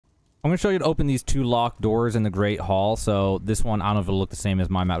I'm going to show you to open these 2 locked doors in the Great Hall. So this one, I don't know if it'll look the same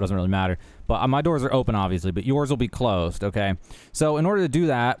as my map. It doesn't really matter. But my doors are open, obviously, but yours will be closed, okay? So in order to do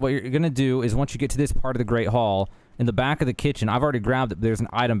that, what you're going to do is once you get to this part of the Great Hall, in the back of the kitchen, I've already grabbed it. There's an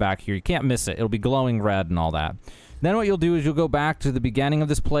item back here. You can't miss it. It'll be glowing red and all that. Then what you'll do is you'll go back to the beginning of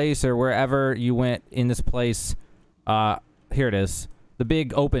this place or wherever you went in this place. Here it is. The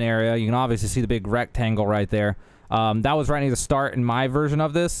big open area. You can obviously see the big rectangle right there. That was right near the start in my version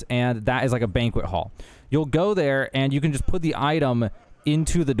of this, and that is like a banquet hall. You'll go there, and you can just put the item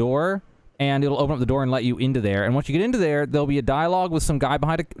into the door, and it'll open up the door and let you into there. And once you get into there, there'll be a dialogue with some guy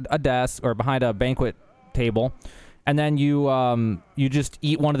behind a desk or behind a banquet table, and then you just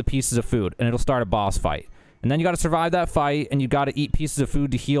eat one of the pieces of food, and it'll start a boss fight. And then you got to survive that fight, and you got to eat pieces of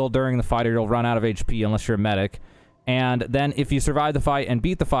food to heal during the fight, or you'll run out of HP unless you're a medic. And then if you survive the fight and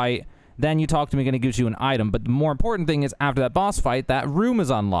beat the fight, then you talk to me, and it gives you an item. But the more important thing is after that boss fight, that room is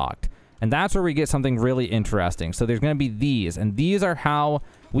unlocked. And that's where we get something really interesting. So there's going to be these. And these are how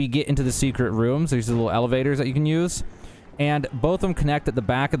we get into the secret rooms. There's the little elevators that you can use. And both of them connect at the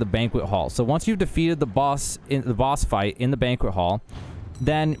back of the banquet hall. So once you've defeated the boss in the boss fight in the banquet hall,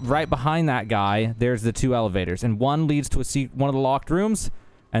 then right behind that guy, there's the 2 elevators. And one leads to one of the locked rooms.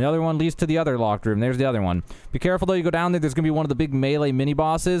 And the other one leads to the other locked room. There's the other one. Be careful, though. You go down there, there's going to be one of the big melee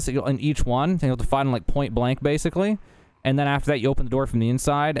mini-bosses in each one. And you'll have to fight them, like, point blank, basically. And then after that, you open the door from the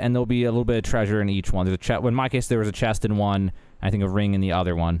inside, and there'll be a little bit of treasure in each one. There's a chest. In my case, there was a chest in one, I think a ring in the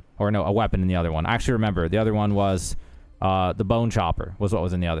other one. Or, no, a weapon in the other one. I actually remember. The other one was the bone chopper was what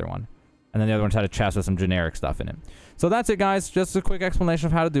was in the other one. And then the other one had a chest with some generic stuff in it. So that's it, guys. Just a quick explanation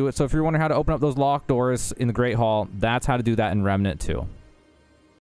of how to do it. So if you're wondering how to open up those locked doors in the Great Hall, that's how to do that in Remnant 2.